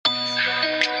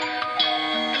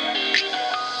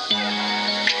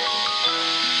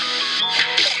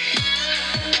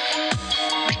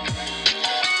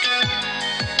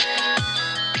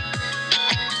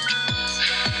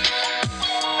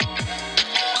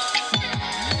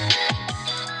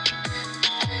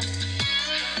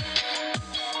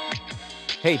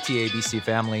Hey, TABC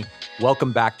family,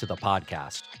 welcome back to the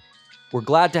podcast. We're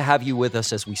glad to have you with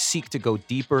us as we seek to go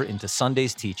deeper into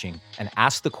Sunday's teaching and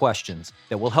ask the questions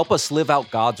that will help us live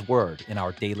out God's word in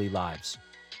our daily lives.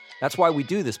 That's why we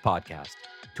do this podcast,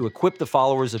 to equip the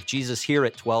followers of Jesus here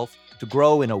at 12 to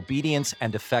grow in obedience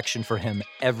and affection for him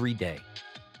every day.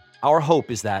 Our hope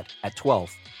is that at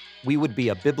 12, we would be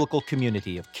a biblical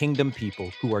community of kingdom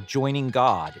people who are joining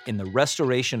God in the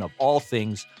restoration of all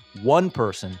things, one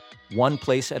person, one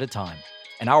place at a time.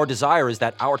 And our desire is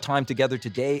that our time together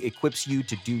today equips you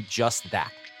to do just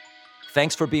that.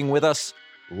 Thanks for being with us.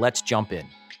 Let's jump in.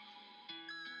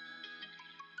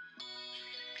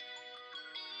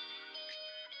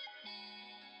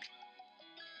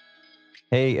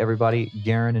 Hey, everybody.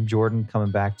 Garen and Jordan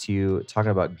coming back to you,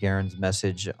 talking about Garen's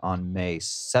message on May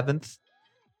 7th.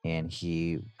 And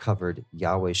he covered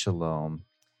Yahweh-Shalom,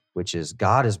 which is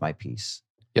God is my peace.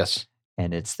 Yes.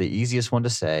 And it's the easiest one to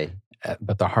say.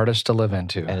 But the hardest to live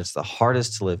into. And it's the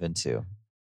hardest to live into.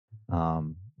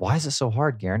 Why is it so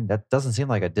hard, Garen? That doesn't seem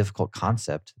like a difficult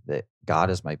concept, that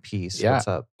God is my peace. Yeah. What's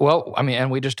up? Well, I mean,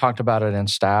 and we just talked about it in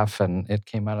staff, and it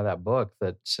came out of that book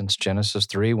that since Genesis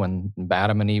 3, when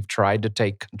Adam and Eve tried to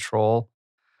take control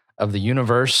of the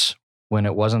universe when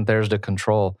it wasn't theirs to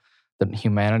control, that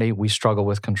humanity, we struggle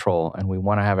with control, and we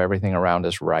want to have everything around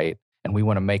us right, and we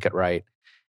want to make it right.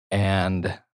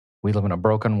 And we live in a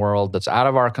broken world that's out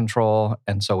of our control,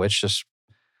 and so it's just,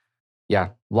 a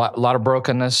lot of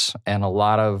brokenness and a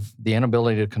lot of the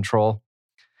inability to control.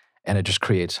 And it just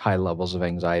creates high levels of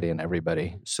anxiety in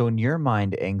everybody. So in your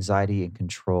mind, anxiety and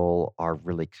control are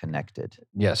really connected.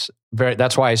 Yes.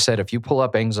 That's why I said if you pull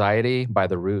up anxiety by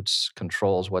the roots,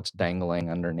 control is what's dangling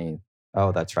underneath.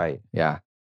 Oh, that's right. Yeah.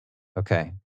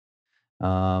 Okay.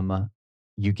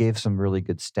 You gave some really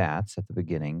good stats at the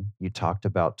beginning. You talked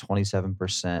about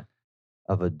 27%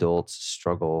 of adults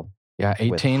struggle 18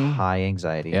 with high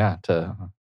anxiety. Yeah.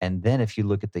 And then if you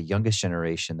look at the youngest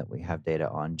generation that we have data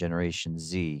on, Generation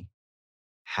Z,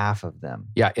 half of them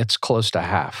it's close to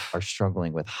half are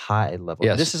struggling with high levels.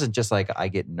 Yes. This isn't just like I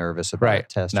get nervous about a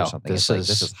test or something. This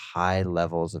is high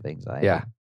levels of anxiety. Yeah.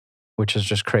 Which is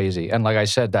just crazy. And like I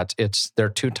said, they're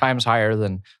 2 times higher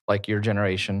than like your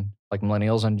generation, like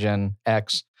millennials and Gen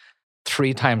X,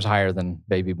 3 times higher than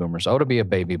baby boomers. To be a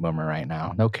baby boomer right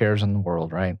now. No cares in the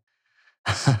world, right?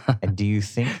 And do you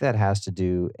think that has to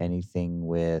do anything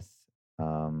with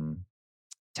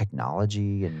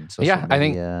technology and social media? I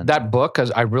think that book, because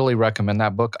I really recommend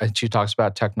that book. She talks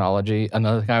about technology.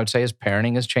 Another thing I would say is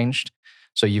parenting has changed.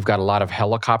 So you've got a lot of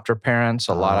helicopter parents,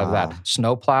 a lot of that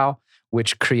snowplow,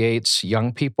 which creates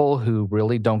young people who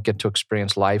really don't get to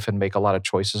experience life and make a lot of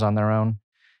choices on their own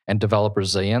and develop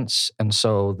resilience. And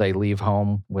so they leave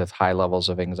home with high levels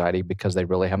of anxiety because they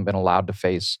really haven't been allowed to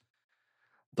face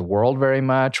the world very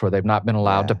much, or they've not been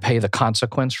allowed to pay the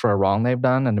consequence for a wrong they've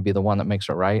done and to be the one that makes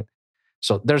it right.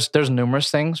 So there's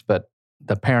numerous things, but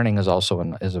the parenting is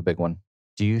also is a big one.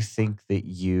 Do you think that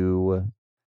you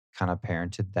kind of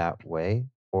parented that way,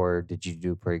 or did you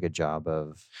do a pretty good job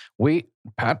of? We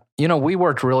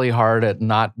worked really hard at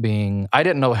not being. I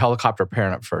didn't know helicopter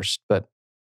parent at first, but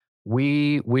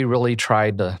we really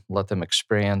tried to let them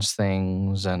experience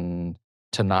things and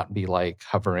to not be like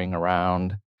hovering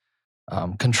around.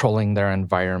 Controlling their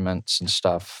environments and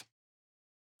stuff.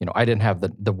 I didn't have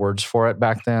the words for it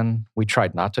back then. We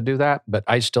tried not to do that, but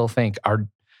I still think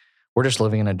we're just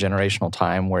living in a generational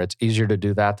time where it's easier to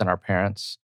do that than our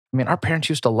parents. I mean, our parents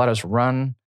used to let us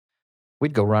run.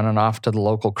 We'd go running off to the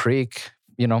local creek,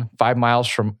 5 miles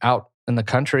from out in the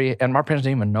country, and our parents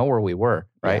didn't even know where we were,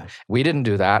 right? Yeah. We didn't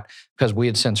do that because we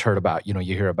had since heard about, you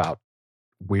hear about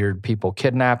weird people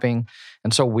kidnapping.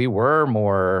 And so we were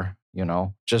more,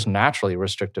 just naturally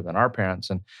restrictive than our parents.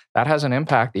 And that has an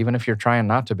impact, even if you're trying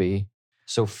not to be.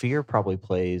 So fear probably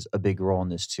plays a big role in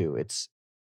this too. It's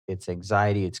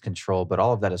anxiety, it's control, but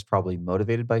all of that is probably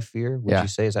motivated by fear. Would you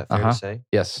say? Is that fair to say?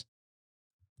 Yes.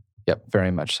 Yep,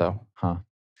 very much so.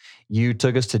 You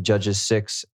took us to Judges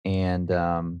 6, and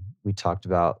we talked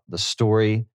about the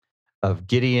story of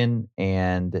Gideon,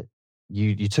 and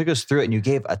you took us through it, and you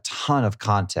gave a ton of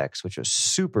context, which was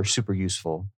super, super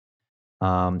useful.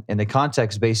 And the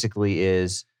context basically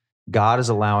is God is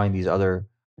allowing these other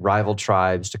rival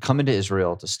tribes to come into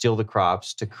Israel to steal the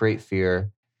crops, to create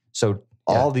fear. So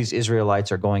all these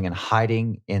Israelites are going and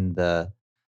hiding in the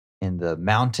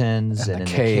mountains and in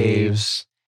the caves.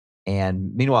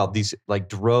 And meanwhile, these like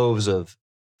droves of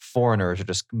foreigners are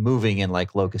just moving in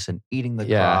like locusts and eating the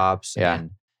crops and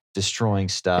destroying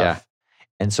stuff. Yeah.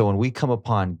 And so when we come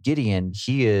upon Gideon,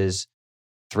 he is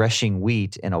threshing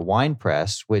wheat in a wine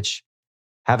press, which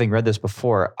having read this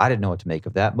before, I didn't know what to make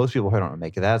of that. Most people don't know what to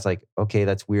make of that. It's like, okay,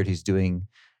 that's weird. He's doing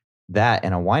that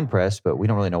in a wine press, but we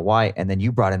don't really know why. And then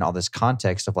you brought in all this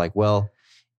context of like, well,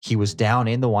 he was down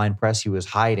in the wine press. He was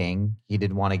hiding. He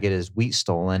didn't want to get his wheat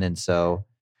stolen. And so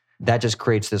that just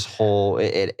creates this whole,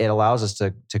 it allows us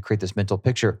to create this mental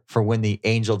picture for when the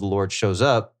angel of the Lord shows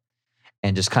up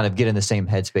and just kind of get in the same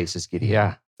headspace as Gideon.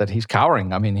 Yeah, that he's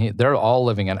cowering. I mean, they're all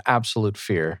living in absolute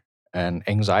fear and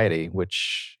anxiety,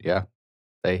 which,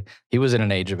 he was in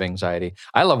an age of anxiety.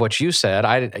 I love what you said.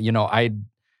 I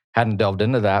hadn't delved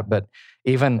into that, but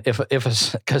even if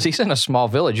because he's in a small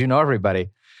village, everybody.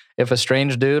 If a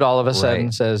strange dude all of a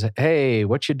sudden says, "Hey,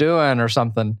 what you doing?" or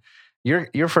something,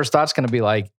 your first thought's going to be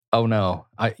like, "Oh no,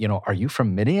 are you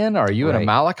from Midian? Are you an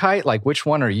Amalekite? Like, which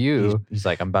one are you?" He's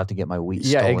like, "I'm about to get my wheat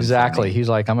stolen." Yeah, exactly. He's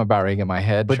like, "I'm about to get my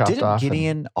head chopped off." But didn't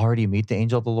Gideon already meet the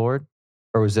angel of the Lord,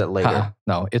 or was that later?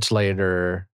 No, it's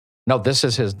later. No, this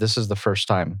is the first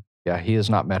time. Yeah, he has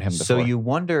not met him before. So you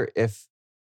wonder if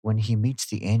when he meets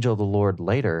the angel of the Lord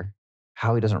later,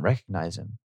 how he doesn't recognize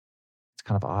him. It's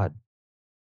kind of odd.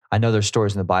 I know there's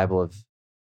stories in the Bible of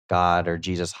God or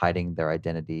Jesus hiding their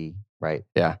identity, right?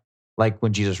 Yeah. Like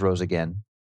when Jesus rose again,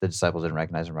 the disciples didn't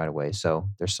recognize him right away. So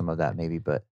there's some of that maybe,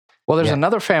 but. Well, there's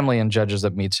another family in Judges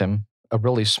that meets him, a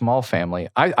really small family.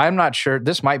 I'm not sure.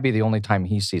 This might be the only time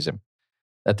he sees him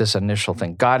at this initial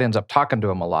thing. God ends up talking to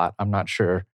him a lot. I'm not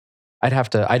sure. I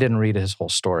didn't read his whole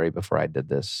story before I did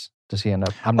this. Does he end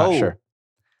up? I'm not sure.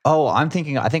 Oh, I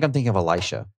think I'm thinking of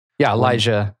Elisha. Yeah,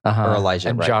 Elijah. Or Elijah,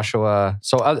 and right. Joshua.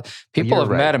 So people have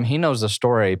met him. He knows the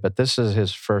story, but this is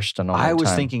his first and only time. I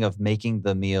was thinking of making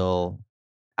the meal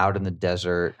out in the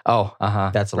desert. Oh,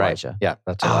 That's Elijah. Right. Yeah,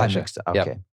 that's Elijah.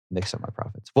 Okay. Mix up my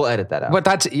prophets. We'll edit that out.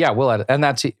 But we'll edit. And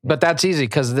that's easy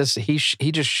because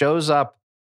he just shows up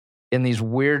in these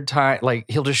weird times. Like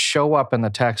he'll just show up in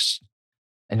the text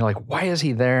and you're like, why is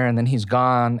he there? And then he's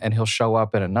gone and he'll show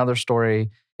up in another story.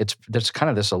 There's kind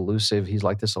of this elusive, he's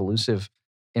like this elusive,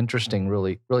 interesting,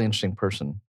 really, really interesting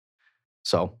person.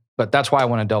 So, but that's why I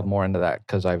want to delve more into that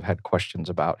because I've had questions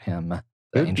about him.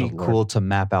 It would be cool to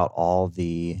map out all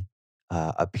the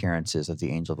appearances of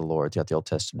the angel of the Lord throughout the Old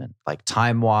Testament, like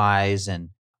time-wise and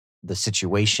the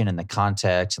situation and the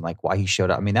context and like why he showed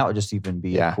up. I mean, that would just even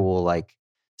be a cool like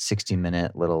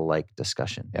 60-minute little like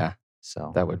discussion. Yeah.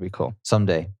 So that would be cool.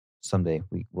 Someday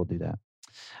we'll do that.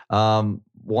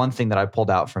 One thing that I pulled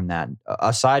out from that,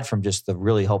 aside from just the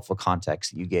really helpful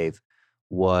context that you gave,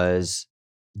 was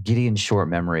Gideon's short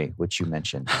memory, which you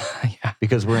mentioned. Yeah.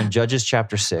 Because we're in Judges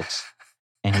chapter 6,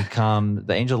 and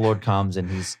the angel of the Lord comes, and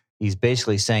he's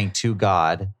basically saying to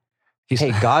God,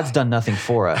 "Hey, God's done nothing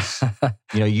for us.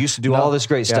 You used to do all this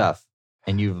great stuff,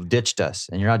 and you've ditched us,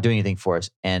 and you're not doing anything for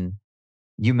us." And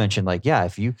you mentioned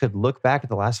if you could look back at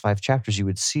the last 5 chapters, you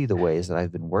would see the ways that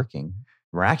I've been working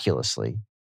miraculously.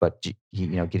 But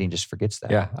Gideon just forgets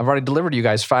that. Yeah, I've already delivered you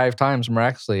guys 5 times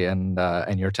miraculously,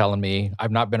 and you're telling me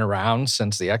I've not been around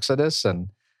since the Exodus,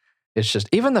 and it's just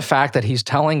even the fact that he's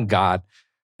telling God,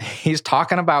 he's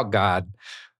talking about God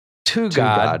to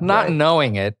God, not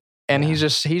knowing it, and he's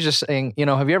just saying,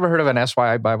 have you ever heard of an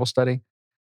SYI Bible study?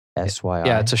 SYI?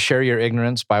 Yeah, it's a Share Your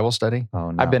Ignorance Bible study.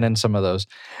 Oh, no. I've been in some of those.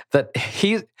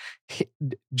 Here's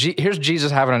Jesus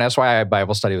having an SYI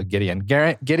Bible study with Gideon.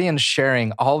 Gideon's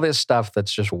sharing all this stuff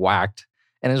that's just whacked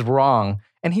and is wrong,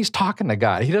 and he's talking to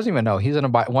God. He doesn't even know. He's in a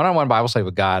one-on-one Bible study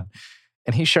with God,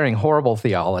 and he's sharing horrible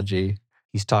theology.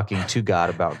 He's talking to God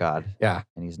about God. Yeah.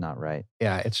 And he's not right.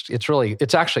 Yeah,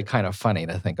 it's actually kind of funny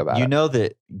to think about. You know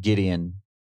that Gideon,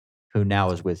 who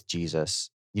now is with Jesus,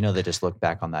 they just look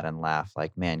back on that and laugh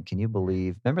like, man, can you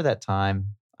believe? Remember that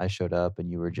time I showed up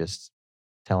and you were just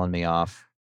telling me off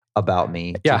about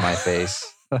me to my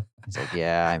face? He's like,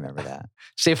 yeah, I remember that.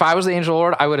 See, if I was the angel of the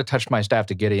Lord, I would have touched my staff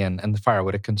to Gideon and the fire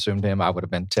would have consumed him. I would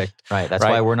have been ticked. Right. That's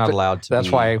why we're not allowed to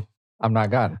That's why I'm not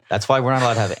God. That's why we're not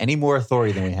allowed to have any more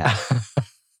authority than we have.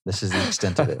 This is the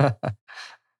extent of it.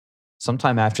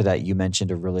 Sometime after that, you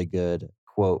mentioned a really good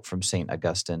quote from St.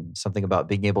 Augustine, something about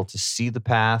being able to see the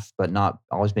path, but not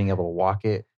always being able to walk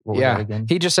it. What was that again?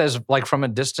 He just says, like from a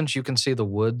distance, you can see the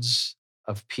woods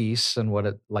of peace and what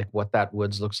that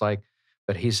woods looks like.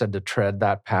 But he said to tread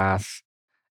that path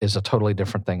is a totally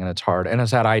different thing, and it's hard. And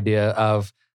it's that idea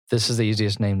of this is the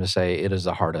easiest name to say. It is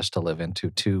the hardest to live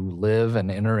into, to live and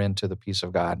enter into the peace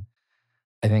of God.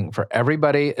 I think for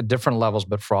everybody at different levels,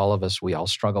 but for all of us, we all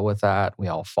struggle with that. We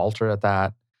all falter at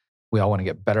that. We all want to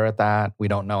get better at that. We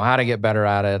don't know how to get better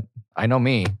at it. I know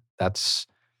me. That's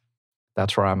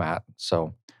where I'm at.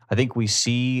 So I think we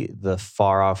see the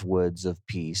far off woods of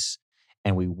peace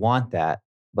and we want that.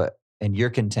 And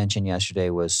your contention yesterday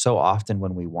was so often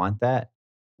when we want that,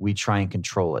 we try and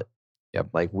control it. Yep.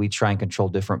 Like we try and control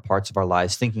different parts of our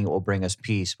lives thinking it will bring us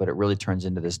peace, but it really turns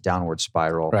into this downward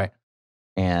spiral. Right.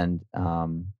 And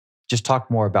just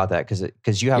talk more about that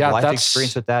because you have life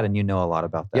experience with that and you know a lot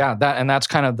about that. Yeah, that's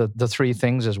kind of the three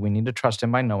things is we need to trust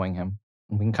him by knowing him.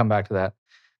 And we can come back to that.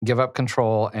 Give up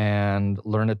control and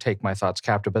learn to take my thoughts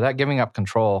captive. But that giving up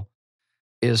control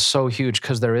is so huge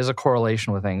because there is a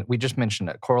correlation with we just mentioned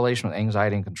it, correlation with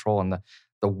anxiety and control. And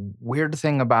the weird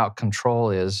thing about control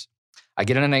is I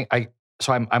get in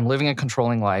I'm living a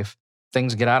controlling life.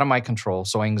 Things get out of my control.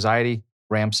 So anxiety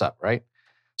ramps up, right?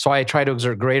 So I try to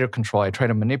exert greater control. I try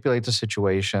to manipulate the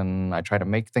situation. I try to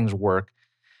make things work.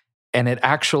 And it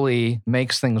actually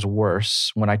makes things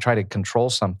worse when I try to control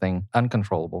something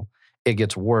uncontrollable. It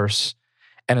gets worse.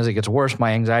 And as it gets worse,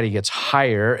 my anxiety gets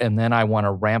higher. And then I want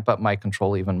to ramp up my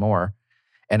control even more.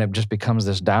 And it just becomes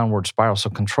this downward spiral.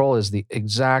 So control is the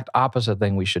exact opposite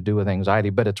thing we should do with anxiety,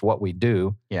 but it's what we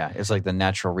do. Yeah, it's like the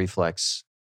natural reflex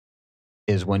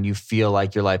is when you feel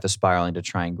like your life is spiraling to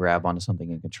try and grab onto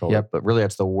something and control it. But really,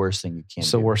 that's the worst thing you can do.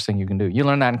 It's the worst thing you can do. You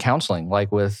learn that in counseling,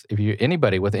 like with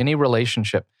anybody with any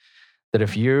relationship, that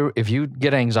if you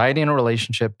get anxiety in a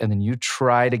relationship and then you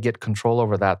try to get control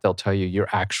over that, they'll tell you you're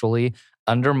actually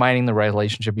undermining the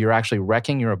relationship. You're actually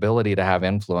wrecking your ability to have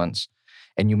influence.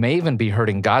 And you may even be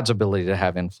hurting God's ability to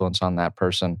have influence on that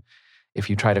person if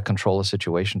you try to control a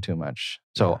situation too much.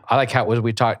 So I like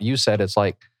how you said it's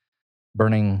like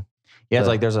burning. Yeah, it's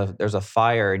like there's a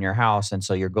fire in your house, and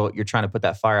so you're trying to put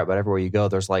that fire out, but everywhere you go,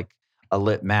 there's like a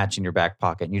lit match in your back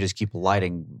pocket, and you just keep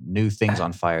lighting new things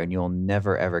on fire, and you'll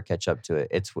never ever catch up to it.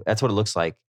 That's what it looks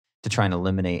like to try and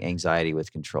eliminate anxiety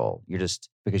with control.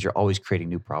 Because you're always creating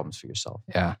new problems for yourself.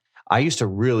 Yeah, I used to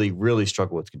really, really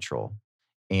struggle with control,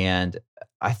 and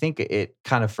I think it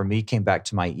kind of for me came back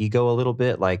to my ego a little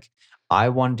bit. Like I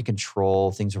wanted to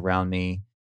control things around me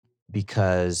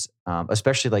because,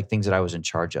 especially like things that I was in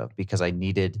charge of, because I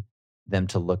needed them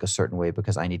to look a certain way,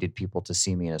 because I needed people to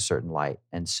see me in a certain light.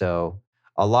 And so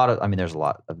there's a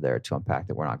lot of there to unpack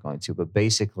that we're not going to, but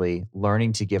basically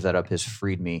learning to give that up has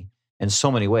freed me in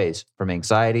so many ways, from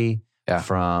anxiety,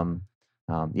 from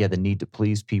the need to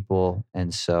please people.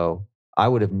 And so I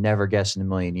would have never guessed in a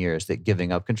million years that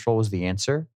giving up control was the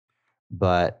answer,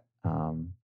 but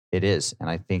it is. And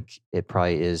I think it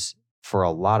probably is for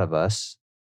a lot of us.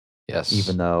 Yes.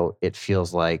 Even though it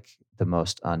feels like the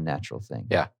most unnatural thing.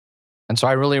 Yeah. And so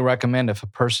I really recommend if a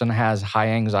person has high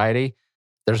anxiety,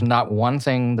 there's not one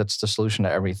thing that's the solution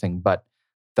to everything, but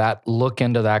that look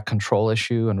into that control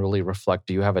issue and really reflect,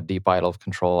 do you have a deep idol of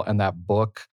control? And that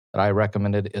book that I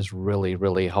recommended is really,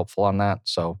 really helpful on that.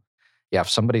 So if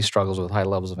somebody struggles with high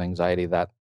levels of anxiety,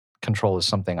 that control is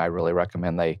something I really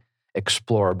recommend they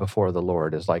explore before the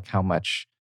Lord, is like, how much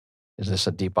is this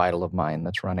a deep idol of mine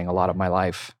that's running a lot of my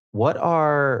life?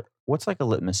 What's like a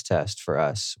litmus test for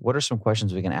us? What are some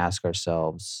questions we can ask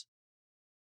ourselves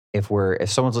if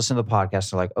someone's listening to the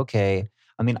podcast, they're like, okay,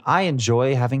 I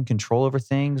enjoy having control over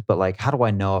things, but like, how do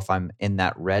I know if I'm in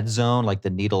that red zone, like the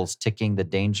needle's ticking the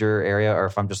danger area, or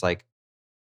if I'm just like,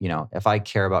 if I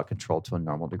care about control to a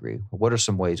normal degree? What are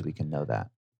some ways we can know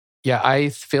that? Yeah,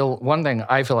 one thing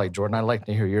I feel like, Jordan, I'd like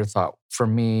to hear your thought. For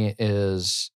me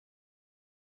is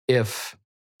if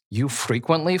you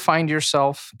frequently find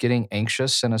yourself getting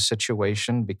anxious in a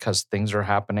situation because things are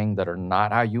happening that are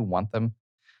not how you want them.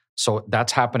 So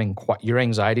that's happening. Your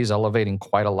anxiety is elevating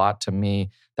quite a lot. To me,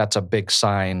 that's a big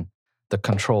sign the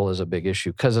control is a big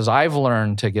issue. Because as I've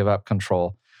learned to give up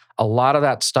control, a lot of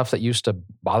that stuff that used to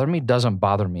bother me doesn't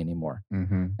bother me anymore.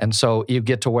 Mm-hmm. And so you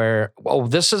get to where,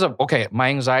 my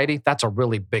anxiety, that's a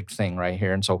really big thing right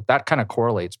here. And so that kind of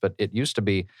correlates. But it used to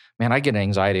be, man, I get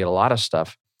anxiety at a lot of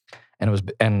stuff.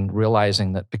 And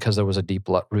realizing that because there was a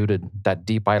that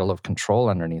deep idol of control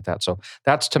underneath that. So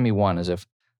that's to me one, is if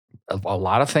a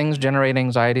lot of things generate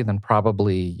anxiety, then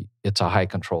probably it's a high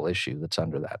control issue that's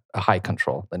under that, a high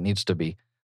control that needs to be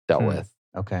dealt with.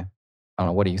 Okay. I don't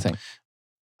know. What do you think?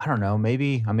 I don't know.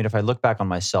 Maybe, if I look back on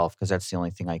myself, because that's the only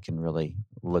thing I can really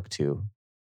look to,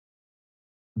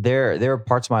 there are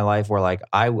parts of my life where like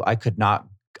I could not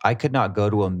go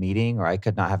to a meeting, or I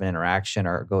could not have an interaction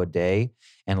or go a day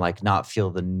and like not feel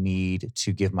the need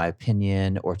to give my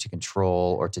opinion or to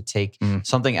control or to take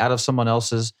something out of someone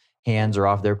else's hands or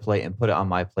off their plate and put it on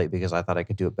my plate because I thought I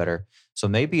could do it better. So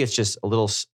maybe it's just a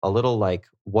little like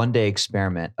one day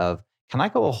experiment of, can I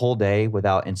go a whole day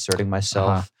without inserting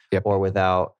myself or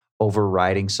without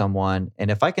overriding someone? And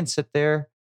if I can sit there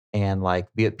and like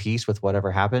be at peace with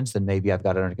whatever happens, then maybe I've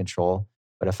got it under control.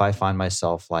 But if I find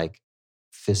myself like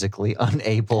physically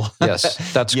unable.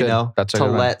 Yes, that's you good. know, That's a to good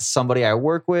one. let somebody I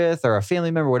work with or a family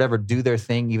member, whatever, do their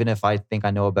thing, even if I think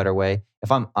I know a better way.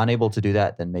 If I'm unable to do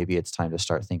that, then maybe it's time to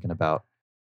start thinking about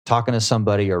talking to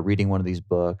somebody or reading one of these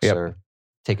books Yep. or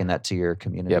taking that to your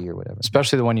community or whatever.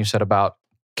 Especially the one you said about,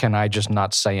 can I just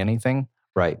not say anything?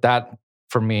 Right. That,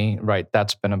 for me,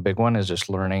 that's been a big one, is just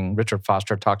learning. Richard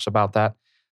Foster talks about that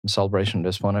in Celebration of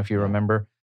Discipline, if you remember.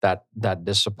 That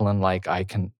discipline,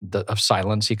 of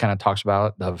silence, he kind of talks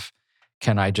about, of,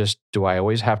 do I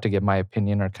always have to give my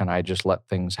opinion, or can I just let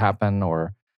things happen?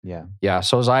 Or,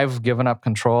 so as I've given up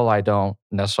control, I don't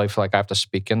necessarily feel like I have to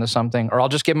speak into something, or I'll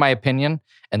just give my opinion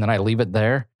and then I leave it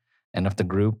there. And if the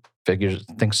group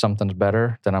thinks something's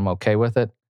better, then I'm okay with it.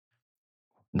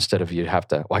 Instead of you have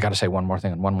to, I got to say one more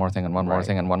thing and one more thing and one more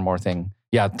thing and one more thing.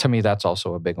 Yeah, to me, that's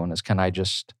also a big one, is can I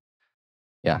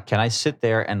sit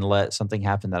there and let something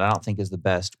happen that I don't think is the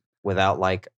best without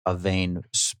like a vein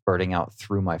spurting out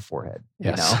through my forehead?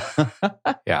 Yes. You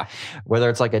know? Yeah. Whether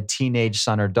it's like a teenage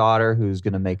son or daughter who's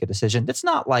going to make a decision. It's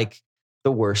not like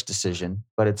the worst decision,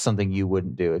 but it's something you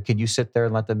wouldn't do. Can you sit there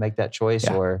and let them make that choice,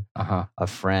 or a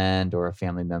friend or a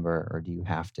family member, or do you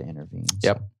have to intervene?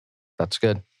 Yep. So, that's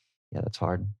good. Yeah, that's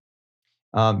hard.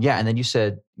 And then you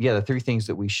said, the 3 things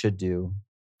that we should do.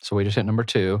 So we just hit number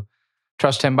 2.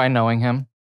 Trust him by knowing him.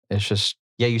 It's just...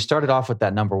 Yeah, you started off with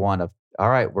that number 1 of, all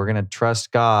right, we're going to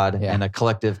trust God, and a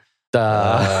collective...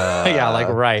 rang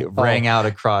out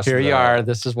across. Here you are.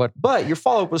 This is what... But your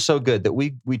follow-up was so good that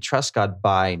we trust God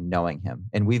by knowing him.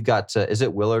 And we've got to... Is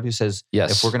it Willard who says,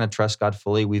 if we're going to trust God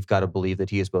fully, we've got to believe that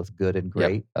he is both good and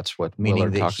great? Yep, that's what meaning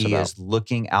Willard talks about. Meaning that he is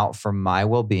looking out for my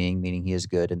well-being, meaning he is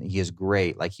good, and that he is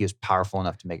great, like he is powerful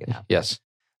enough to make it happen. Yes.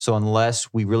 So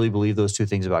unless we really believe those 2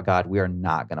 things about God, we are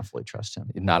not going to fully trust him.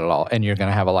 Not at all. And you're going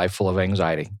to have a life full of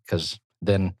anxiety, because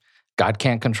then God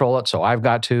can't control it, so I've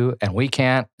got to, and we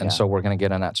can't, and so we're going to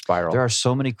get in that spiral. There are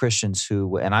so many Christians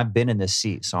who, and I've been in this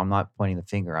seat, so I'm not pointing the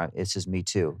finger. It's just me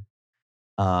too.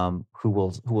 Who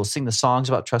will sing the songs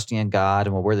about trusting in God,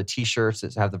 and will wear the T-shirts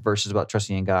that have the verses about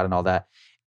trusting in God and all that.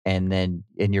 And then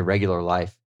in your regular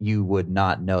life, you would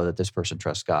not know that this person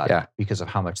trusts God because of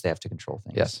how much they have to control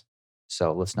things. Yes.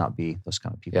 So let's not be those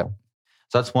kind of people. Yep.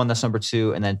 So that's one. That's number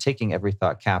 2. And then taking every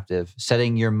thought captive,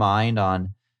 setting your mind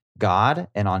on God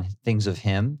and on things of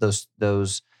him,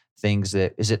 those things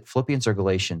that, is it Philippians or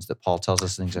Galatians that Paul tells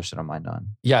us things to set our mind on?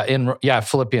 Yeah,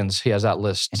 Philippians, he has that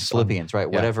list. In Philippians, right?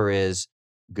 Yeah. Whatever is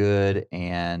good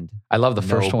and I love the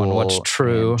first one, what's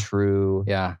true. True.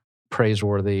 Yeah.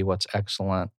 Praiseworthy, what's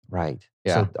excellent. Right.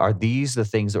 Yeah. So are these the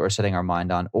things that we're setting our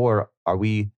mind on, or are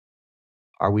we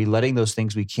letting those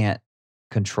things we can't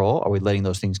control? Are we letting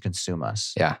those things consume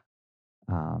us? Yeah.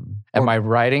 Am I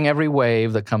riding every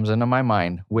wave that comes into my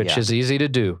mind, which is easy to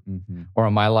do? Mm-hmm. Or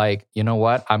am I like, you know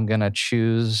what? I'm going to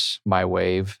choose my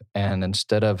wave. And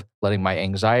instead of letting my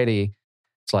anxiety,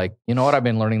 it's like, you know what? I've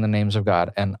been learning the names of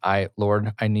God. And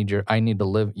Lord, I need to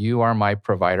live. You are my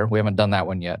provider. We haven't done that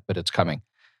one yet, but it's coming.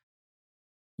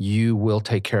 You will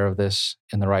take care of this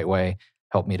in the right way.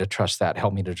 Help me to trust that.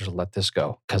 Help me to just let this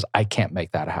go, because I can't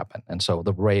make that happen. And so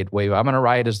the wave I'm going to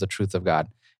ride is the truth of God,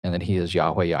 and that he is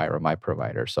Yahweh-Jireh, my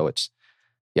provider. So it's,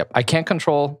 I can't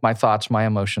control my thoughts, my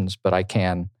emotions, but I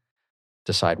can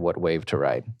decide what wave to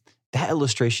ride. That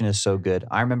illustration is so good.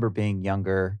 I remember being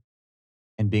younger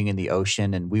and being in the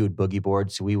ocean, and we would boogie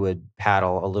board. So we would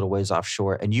paddle a little ways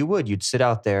offshore, and you'd sit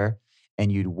out there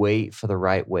and you'd wait for the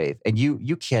right wave. And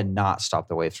you cannot stop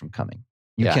the waves from coming.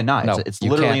 You cannot. No, it's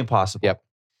literally impossible. Yep.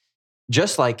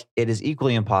 Just like it is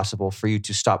equally impossible for you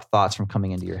to stop thoughts from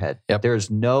coming into your head. Yep. There's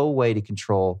no way to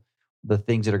control the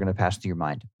things that are going to pass through your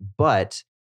mind. But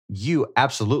you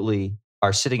absolutely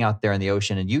are sitting out there in the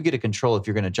ocean, and you get to control if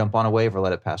you're going to jump on a wave or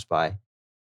let it pass by.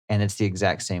 And it's the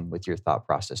exact same with your thought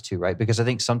process too, right? Because I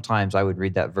think sometimes I would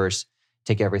read that verse,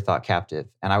 take every thought captive,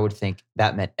 and I would think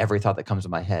that meant every thought that comes to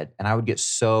my head. And I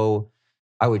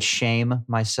would shame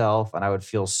myself, and I would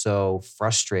feel so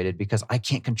frustrated because I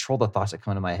can't control the thoughts that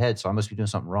come into my head. So I must be doing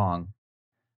something wrong.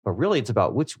 But really, it's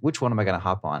about which one am I going to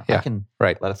hop on? Yeah, I can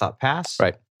let a thought pass,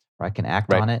 or I can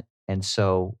act on it. And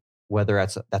so whether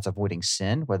that's avoiding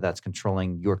sin, whether that's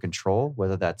controlling your control,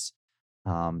 whether that's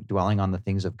dwelling on the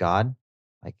things of God,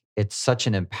 like it's such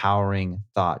an empowering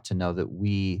thought to know that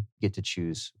we get to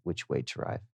choose which way to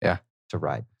ride. Yeah, to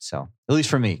ride. So at least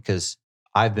for me, because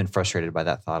I've been frustrated by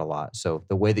that thought a lot. So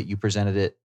the way that you presented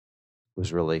it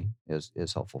was really is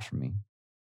helpful for me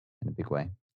in a big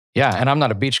way. Yeah, and I'm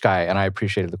not a beach guy, and I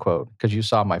appreciated the quote because you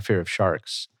saw my fear of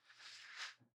sharks.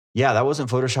 Yeah, that wasn't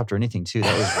photoshopped or anything too.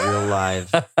 That was real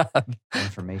live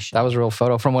information. That was a real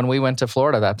photo from when we went to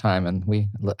Florida that time, and we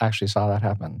actually saw that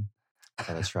happen.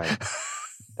 Yeah, that's right.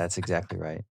 That's exactly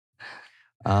right.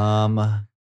 Um,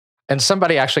 And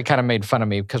somebody actually kind of made fun of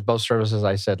me because both services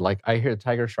I said, like, I hear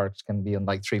tiger sharks can be in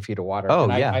like 3 feet of water. Oh,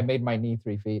 and yeah. I made my knee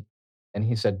 3 feet. And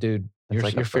he said, dude, That's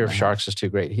like a your foot fear and of a sharks half. is too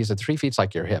great. He said, 3 feet's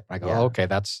like your hip. I go, Yeah. oh, okay,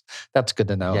 that's good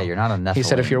to know. Yeah, you're not a Nephilim. He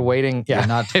said, if you're waiting, You're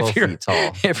not 12 feet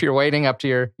tall. If you're waiting up to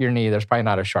your knee, there's probably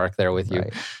not a shark there with you.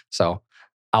 Right. So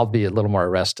I'll be a little more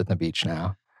arrested in the beach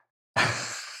now.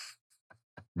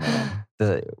 Man,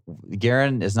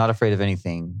 Garen is not afraid of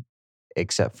anything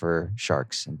except for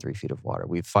sharks in 3 feet of water.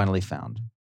 We've finally found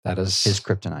That is his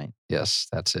kryptonite. Yes,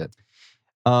 that's it.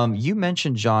 You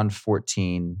mentioned John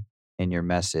 14 in your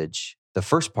message, the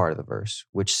first part of the verse,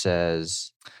 which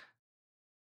says,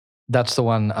 That's the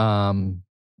one.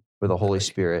 where the Holy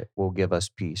Spirit will give us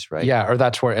peace, right? Yeah, or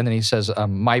that's where, and then he says,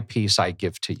 my peace I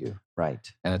give to you. Right.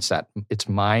 And it's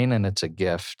mine and it's a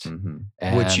gift. Mm-hmm.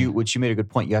 And Which you made a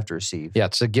good point. You have to receive. Yeah,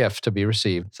 it's a gift to be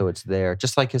received. So it's there,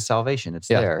 just like his salvation. It's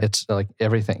there. It's like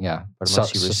everything. Yeah. But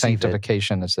unless you receive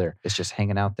sanctification is there. It's just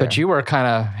hanging out there. But you were kind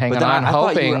of hanging on,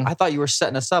 hoping. I thought you were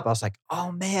setting us up. I was like,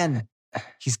 oh man,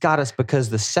 he's got us,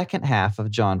 because the second half of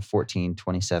John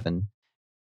 14:27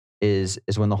 is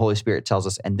when the Holy Spirit tells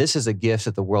us, and this is a gift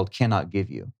that the world cannot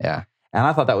give you. Yeah. And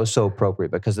I thought that was so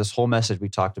appropriate, because this whole message we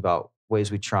talked about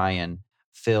ways we try and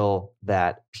fill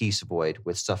that peace void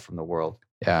with stuff from the world.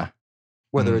 Yeah.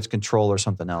 Whether it's control or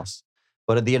something else.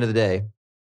 But at the end of the day,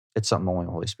 it's something only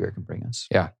the Holy Spirit can bring us.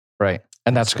 Yeah. Right.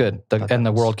 And that's good. The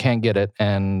world was- can't get it,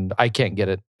 and I can't get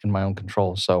it in my own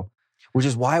control. So, Which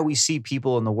is why we see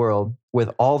people in the world with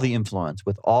all the influence,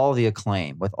 with all the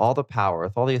acclaim, with all the power,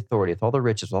 with all the authority, with all the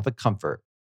riches, with all the comfort,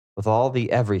 with all the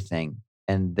everything,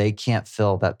 and they can't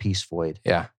fill that peace void.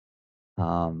 yeah.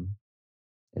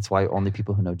 It's why only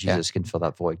people who know Jesus can fill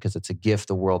that void, because it's a gift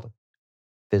the world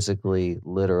physically,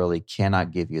 literally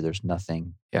cannot give you. There's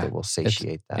nothing that will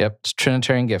satiate that. Yep. It's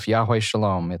Trinitarian gift.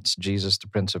 Yahweh-Shalom. It's Jesus, the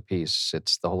Prince of Peace.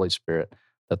 It's the Holy Spirit.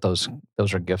 That those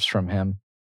are gifts from him.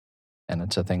 And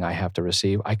it's a thing I have to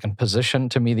receive. I can position,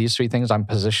 to me, these three things, I'm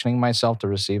positioning myself to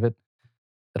receive it.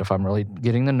 That if I'm really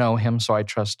getting to know him, so I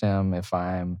trust him, if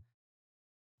I'm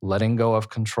letting go of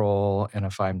control, and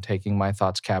if I'm taking my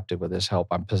thoughts captive with his help,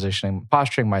 I'm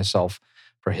posturing myself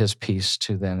for his peace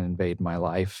to then invade my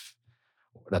life.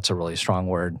 That's a really strong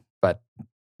word, but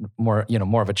more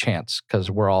of a chance, because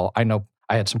I know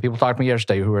I had some people talk to me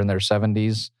yesterday who were in their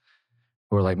 70s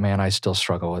who were like, man, I still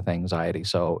struggle with anxiety.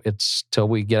 So it's till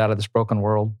we get out of this broken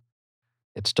world,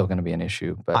 it's still going to be an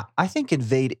issue. But I think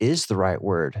invade is the right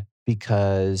word,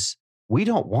 because we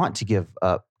don't want to give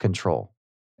up control.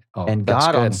 And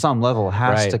God on some level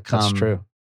has to come. That's true.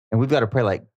 And we've got to pray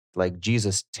like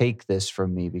Jesus, take this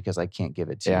from me because I can't give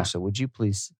it to you. So would you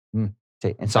please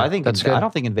take? And so I think I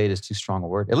don't think invade is too strong a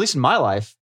word, at least in my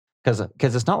life,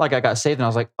 because it's not like I got saved and I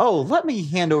was like, oh, let me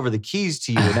hand over the keys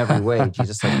to you in every way.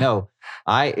 Jesus said, no,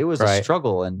 it was a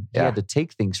struggle, and he had to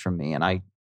take things from me, and I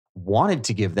wanted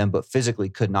to give them, but physically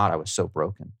could not. I was so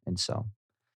broken. And so,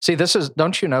 see,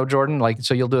 don't you know, Jordan, like,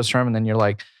 so you'll do a sermon and you're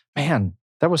like, man,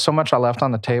 there was so much I left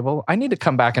on the table. I need to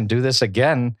come back and do this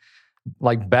again,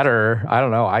 like better. I don't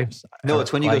know. No,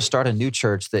 it's when you go start a new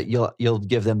church that you'll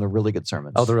give them the really good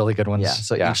sermons. Oh, the really good ones. Yeah.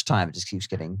 So each time it just keeps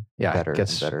getting better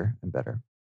and better and better.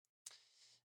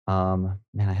 Man,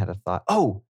 I had a thought.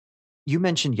 Oh, you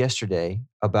mentioned yesterday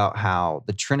about how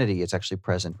the Trinity is actually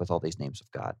present with all these names of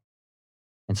God.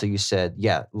 And so you said,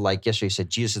 like yesterday, you said,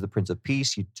 Jesus is the Prince of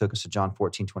Peace. You took us to John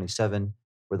 14:27,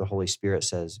 where the Holy Spirit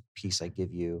says, peace I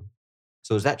give you.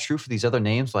 So is that true for these other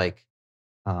names, like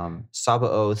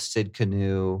Sabaoth, Sid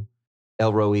Kanu,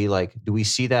 El Roi? Like, do we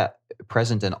see that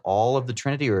present in all of the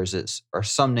Trinity, or are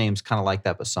some names kind of like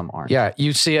that, but some aren't? Yeah,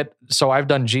 you see it. So I've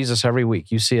done Jesus every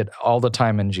week. You see it all the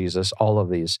time in Jesus, all of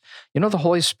these. The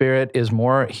Holy Spirit is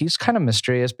he's kind of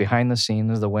mysterious, behind the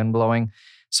scenes, the wind blowing.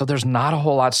 So there's not a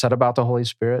whole lot said about the Holy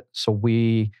Spirit. So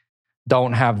we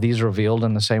don't have these revealed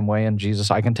in the same way in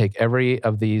Jesus. I can take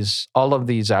all of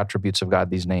these attributes of God,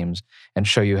 these names, and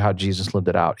show you how Jesus lived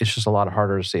it out. It's just a lot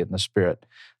harder to see it in the Spirit.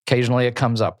 Occasionally it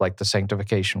comes up, like the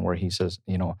sanctification, where he says,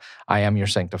 I am your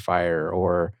sanctifier,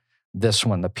 or this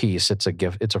one, the peace, it's a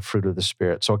gift, it's a fruit of the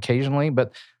Spirit. So occasionally,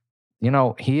 but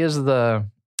he is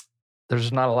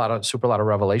there's not a lot of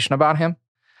revelation about him,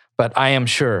 but I am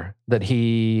sure that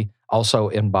he also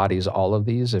embodies all of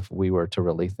these if we were to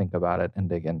really think about it and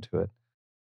dig into it.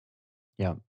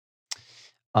 Yeah.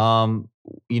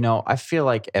 I feel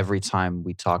like every time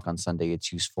we talk on Sunday,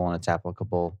 it's useful and it's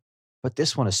applicable. But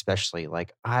this one especially,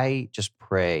 like, I just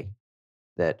pray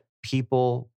that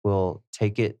people will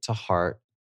take it to heart,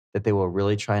 that they will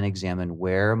really try and examine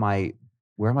where am I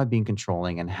being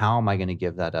controlling, and how am I going to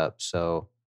give that up? So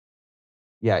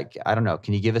yeah, I don't know.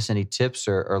 Can you give us any tips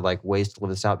or like ways to live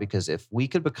this out? Because if we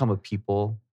could become a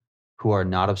people who are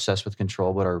not obsessed with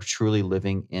control, but are truly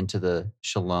living into the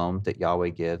shalom that Yahweh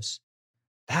gives,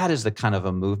 that is the kind of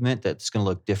a movement that's going to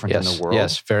look different than the world.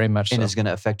 Yes, very much and so. is going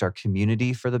to affect our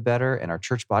community for the better and our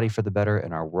church body for the better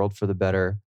and our world for the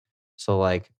better. So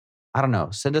like, I don't know,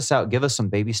 send us out, give us some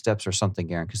baby steps or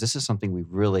something, Aaron, because this is something we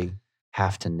really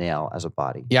have to nail as a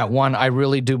body. Yeah, one, I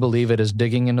really do believe it is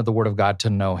digging into the Word of God to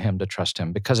know Him, to trust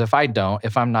Him. Because if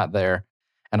I'm not there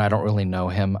and I don't really know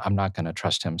Him, I'm not going to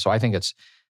trust Him. So I think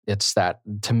it's that,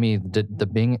 to me, the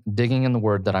being digging in the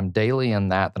Word, that I'm daily in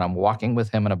that I'm walking with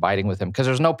Him and abiding with Him, because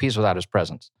there's no peace without His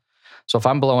presence. So if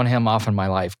I'm blowing Him off in my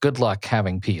life, good luck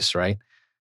having peace, right?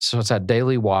 So it's that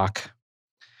daily walk.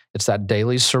 It's that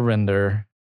daily surrender.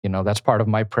 That's part of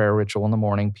my prayer ritual in the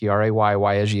morning.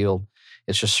 PRAY is yield.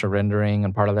 It's just surrendering.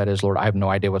 And part of that is, Lord, I have no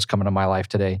idea what's coming to my life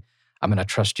today. I'm going to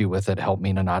trust you with it. Help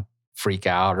me to not freak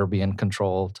out or be in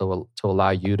control, to allow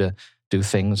you to do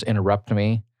things, interrupt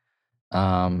me.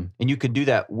 And you can do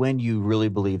that when you really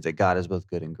believe that God is both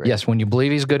good and great. Yes, when you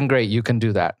believe He's good and great, you can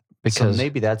do that. Because so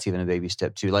maybe that's even a baby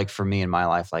step too. Like for me in my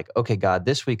life, like, okay, God,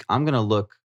 this week I'm going to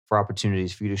look for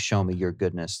opportunities for you to show me your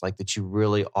goodness, like that you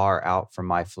really are out for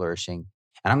my flourishing.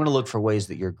 And I'm going to look for ways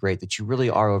that you're great, that you really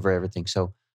are over everything.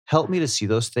 So help me to see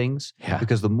those things,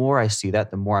 because the more I see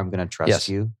that, the more I'm going to trust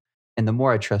you. And the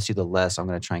more I trust you, the less I'm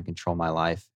going to try and control my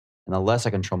life. And the less I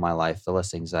control my life, the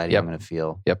less anxiety I'm going to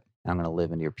feel. Yep. And I'm going to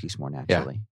live into your peace more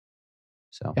naturally.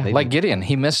 So like Gideon,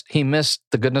 he missed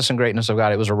the goodness and greatness of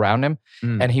God. It was around him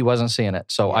and he wasn't seeing it.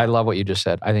 So I love what you just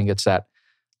said. I think it's that,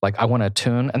 like, I want to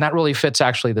attune. And that really fits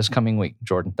actually this coming week,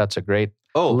 Jordan. That's a great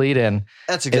lead in.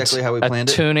 That's exactly how we planned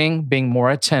it. Attuning, being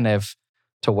more attentive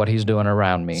to what He's doing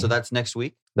around me. So that's next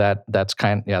week? That's that's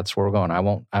where we're going. I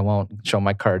won't show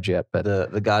my cards yet, but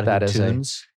the God who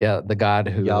tunes. The God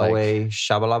who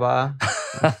Yahweh-Shalom.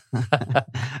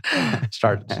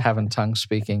 Start having tongue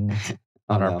speaking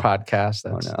on our podcast.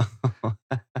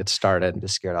 It started. I'm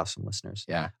just scared off some listeners.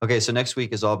 Yeah. Okay, so next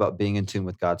week is all about being in tune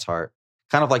with God's heart.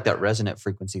 Kind of like that resonant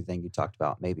frequency thing you talked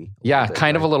about, maybe.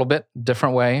 Kind of a little bit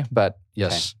different way, but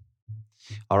yes.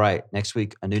 Okay. All right, next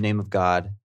week, a new name of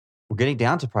God. We're getting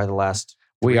down to probably the last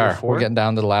We are. We're getting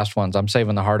down to the last ones. I'm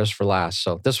saving the hardest for last.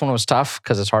 So this one was tough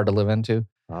because it's hard to live into.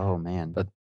 Oh, man. But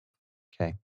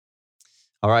okay.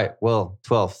 All right. Well,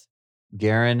 12th,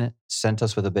 Garen sent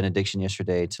us with a benediction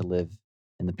yesterday to live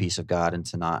in the peace of God and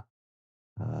to not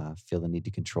feel the need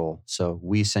to control. So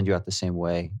we send you out the same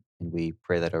way, and we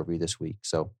pray that over you this week.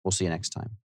 So we'll see you next time.